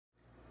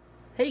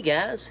Hey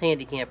guys,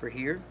 Handy Camper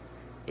here.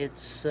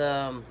 It's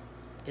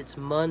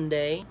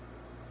Monday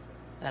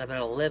at about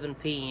 11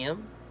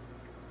 p.m.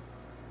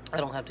 I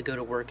don't have to go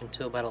to work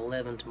until about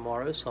 11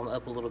 tomorrow, so I'm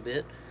up a little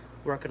bit,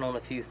 working on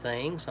a few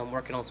things. I'm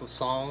working on some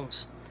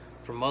songs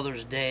for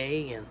Mother's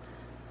Day and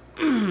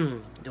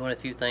doing a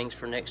few things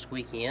for next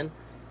weekend.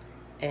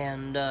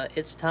 And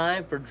it's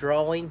time for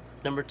drawing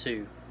number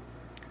 2.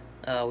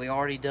 We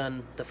already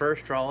done the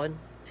first drawing,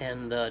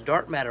 and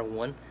Dark Matter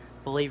one.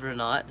 Believe it or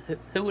not,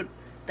 who would?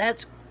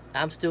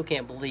 I still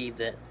can't believe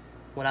that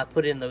when I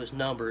put in those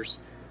numbers,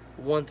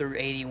 1 through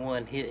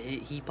 81,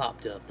 he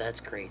popped up.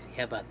 That's crazy.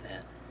 How about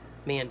that?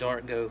 Me and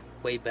Dark go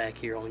way back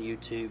here on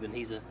YouTube, and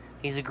he's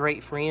a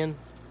great friend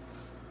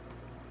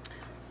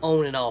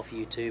on and off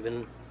YouTube,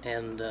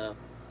 and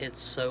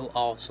it's so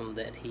awesome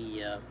that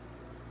he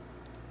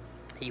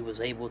was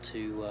able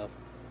to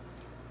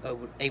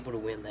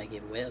win that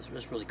giveaway. It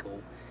was really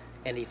cool,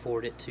 and he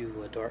forwarded it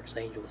to Dark's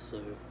Angels,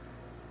 so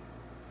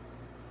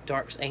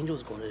Dark's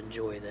Angels going to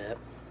enjoy that.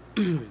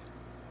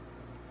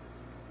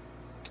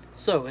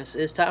 So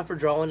it's time for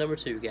drawing number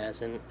 2,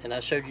 guys, and I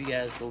showed you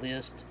guys the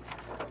list.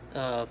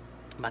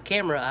 My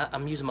camera,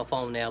 I'm using my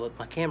phone now, but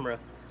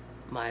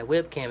my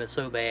webcam is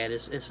so bad.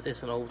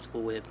 It's an old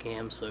school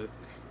webcam, so you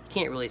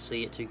can't really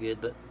see it too good.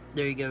 But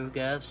there you go,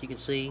 guys. You can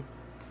see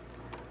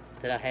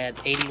that I had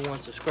 81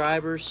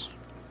 subscribers,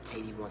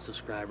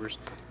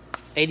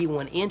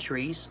 81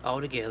 entries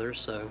altogether.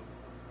 So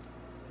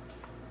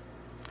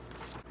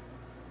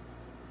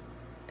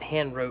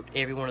hand wrote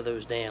every one of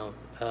those down,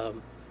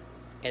 and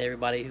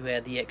everybody who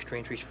had the extra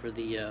entries for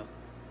the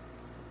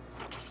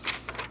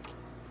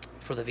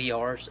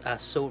VRs, I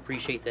so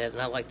appreciate that,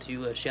 and I'd like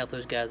to shout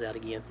those guys out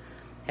again.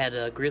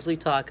 Had Grizzly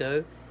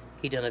Taco,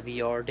 he done a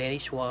VR. Danny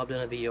Schwab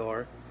done a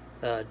VR.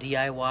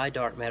 DIY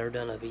Dark Matter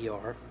done a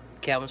VR.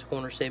 Calvin's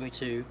Corner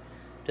 72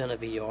 done a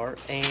VR,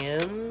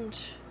 and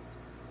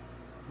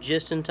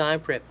Just in Time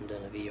Prepping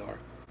done a VR.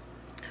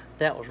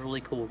 That was really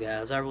cool,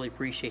 guys. I really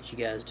appreciate you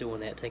guys doing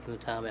that, taking the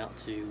time out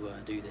to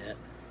do that.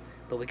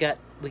 But we got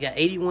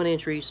 81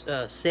 entries,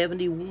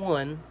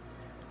 71,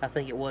 I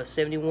think it was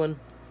 71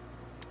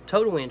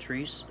 total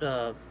entries,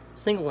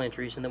 single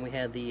entries, and then we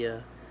had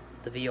the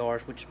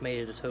VRs, which made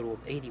it a total of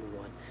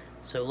 81.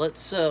 So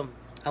let's I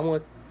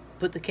want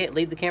to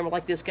leave the camera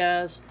like this,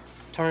 guys.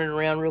 Turn it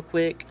around real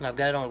quick, and I've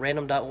got it on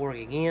random.org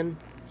again,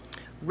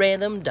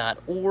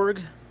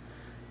 random.org.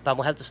 But I'm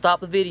gonna have to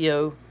stop the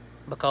video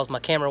because my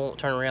camera won't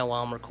turn around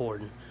while I'm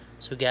recording.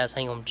 So guys,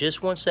 hang on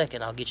just 1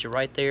 second. I'll get you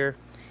right there,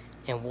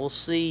 and we'll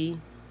see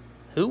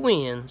who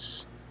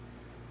wins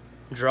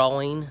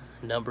drawing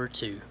number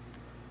 2.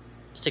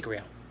 Stick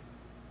around.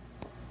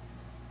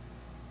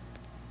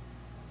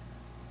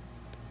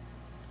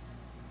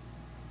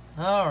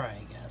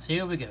 Alright guys,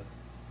 here we go.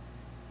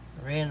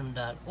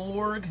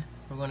 Random.org.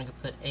 We're going to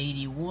put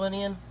 81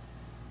 in.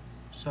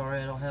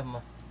 Sorry, I don't have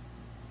my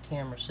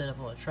camera set up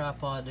on a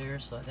tripod there,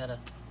 so I gotta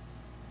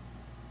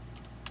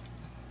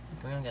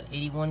look around. Got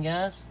 81,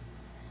 guys.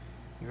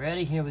 You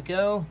ready? Here we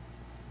go.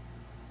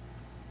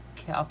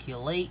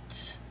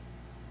 Calculate.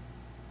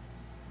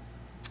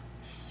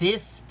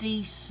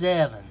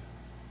 57.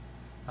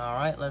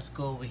 Alright, let's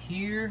go over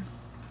here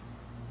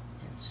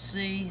and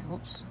see.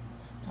 Oops.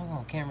 Hold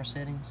on, camera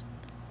settings.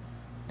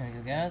 There we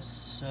go,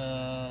 guys.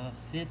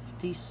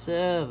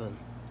 57.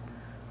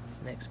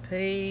 Next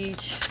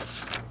page.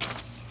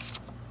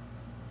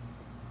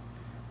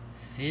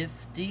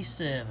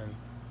 57.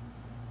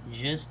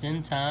 Just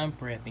in Time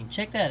Prepping.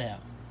 Check that out.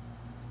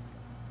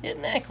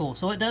 Isn't that cool?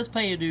 So it does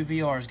pay to do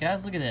VRs,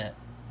 guys. Look at that.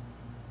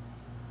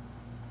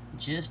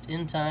 Just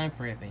in Time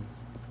Prepping.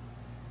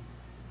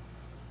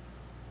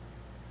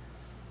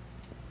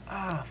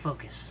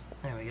 Focus.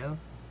 There we go.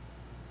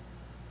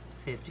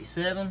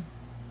 57.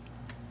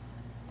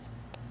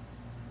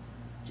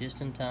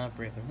 Just in Time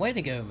Prepping. Way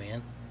to go,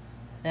 man.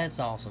 That's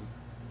awesome.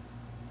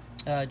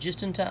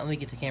 Just in time. Let me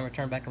get the camera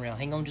turned back around.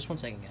 Hang on just 1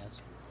 second, guys.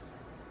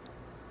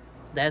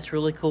 That's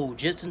really cool.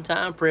 Just in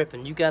Time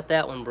Prepping. You got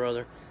that one,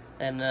 brother.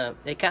 And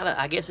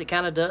I guess it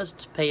kind of does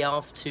pay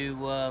off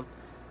to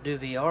do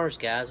VRs,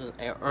 guys.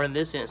 Or in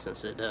this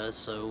instance, it does.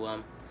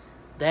 So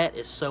that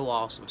is so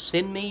awesome.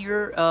 Send me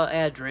your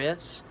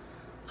address.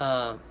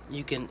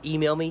 You can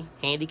email me,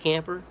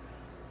 handycamper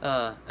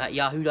at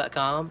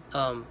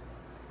yahoo.com.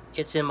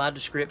 It's in my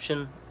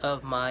description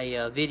of my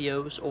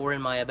videos or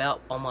in my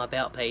on my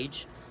about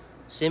page.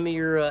 Send me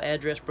your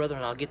address, brother,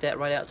 and I'll get that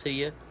right out to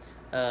you.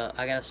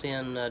 I gotta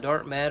send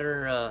Dark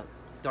Matter,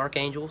 Dark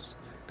Angels.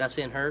 Gotta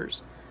send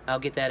hers. I'll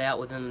get that out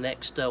within the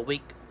next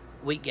week,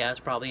 guys.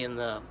 Probably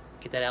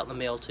get that out in the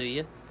mail to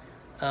you.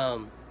 That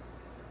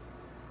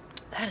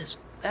is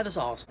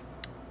awesome.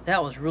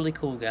 That was really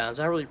cool, guys.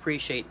 I really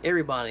appreciate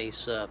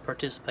everybody's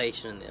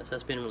participation in this.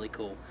 That's been really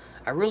cool.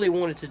 I've been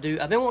wanting to do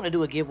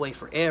a giveaway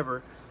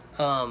forever,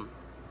 a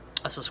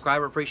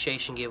subscriber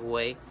appreciation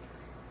giveaway,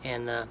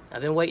 and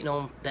I've been waiting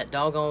on that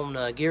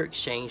doggone gear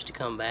exchange to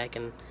come back,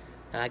 and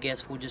I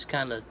guess we'll just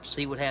kind of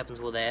see what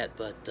happens with that.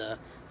 But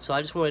so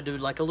I just want to do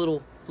like a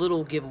little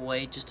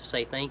giveaway just to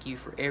say thank you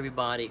for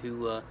everybody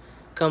who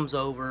comes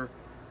over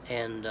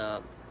and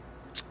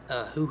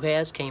who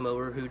has came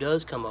over, who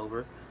does come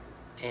over,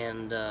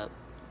 and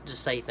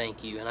just say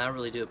thank you. And I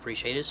really do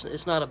appreciate it.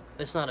 It's not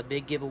a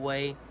big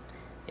giveaway.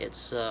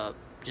 It's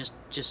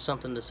just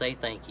something to say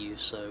thank you.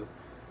 So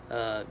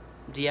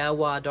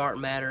DIY Dark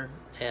Matter,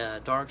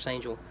 Darks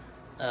Angel,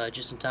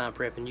 Just in Time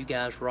Prepping, you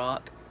guys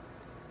rock.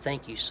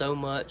 Thank you so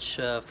much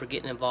for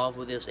getting involved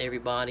with this,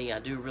 everybody. I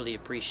do really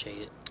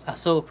appreciate it. I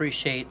so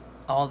appreciate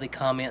all the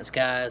comments,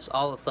 guys,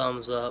 all the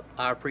thumbs up.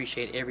 I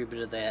appreciate every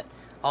bit of that.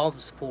 All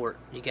the support.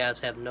 You guys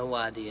have no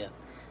idea.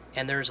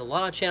 And there's a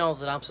lot of channels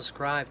that I'm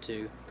subscribed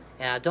to,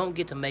 and I don't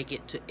get to make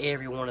it to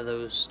every one of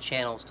those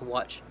channels to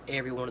watch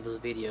every one of those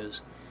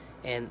videos.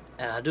 And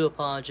I do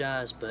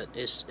apologize, but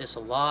it's a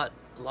lot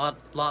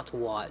to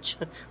watch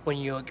when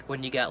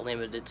you got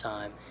limited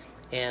time.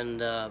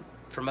 And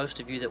for most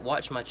of you that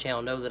watch my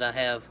channel know that I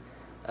have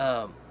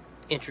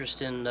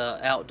interest in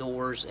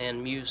outdoors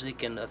and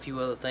music and a few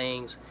other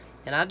things,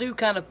 and I do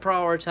kind of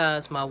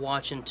prioritize my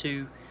watching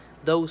to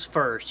those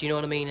first, you know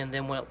what I mean? And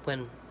then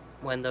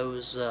when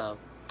those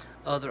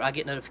I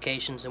get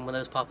notifications, and when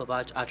those pop up,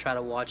 I try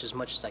to watch as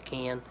much as I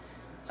can.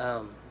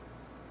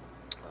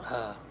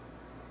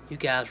 You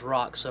guys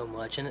rock so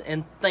much,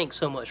 and thanks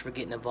so much for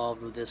getting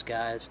involved with this,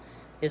 guys.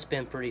 It's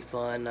been pretty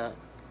fun.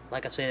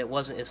 Like I said,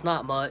 it's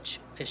not much.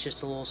 It's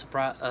just a little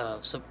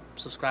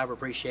subscriber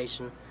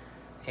appreciation,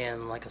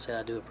 and like I said,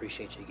 I do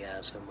appreciate you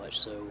guys so much.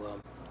 So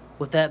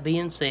with that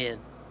being said,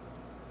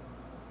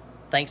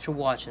 thanks for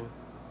watching.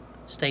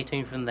 Stay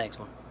tuned for the next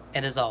one.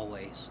 And as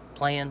always,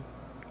 plan,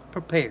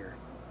 prepare,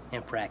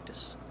 and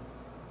practice.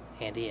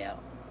 Handy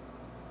out.